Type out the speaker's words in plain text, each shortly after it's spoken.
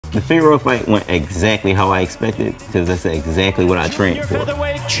The Figueroa fight went exactly how I expected because that's exactly what I trained for.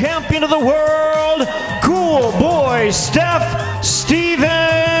 Featherweight champion of the world, cool boy Steven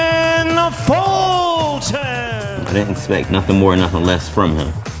Fulton. I didn't expect nothing more, nothing less from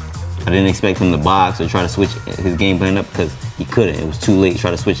him. I didn't expect him to box or try to switch his game plan up because he couldn't. It was too late to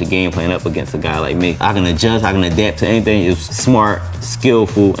try to switch the game plan up against a guy like me. I can adjust, I can adapt to anything. It was smart,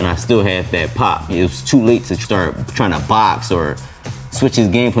 skillful, and I still have that pop. It was too late to start trying to box or switch his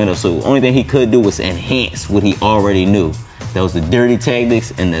game plan up. So the only thing he could do was enhance what he already knew. That was the dirty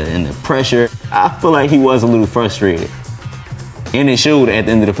tactics and the pressure. I feel like he was a little frustrated. And it showed at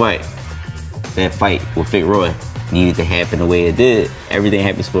the end of the fight. That fight with Figueroa needed to happen the way it did. Everything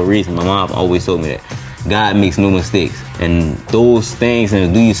happens for a reason. My mom always told me that. God makes no mistakes. And those things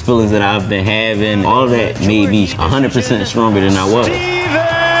and these feelings that I've been having, all of that made me 100% stronger than I was.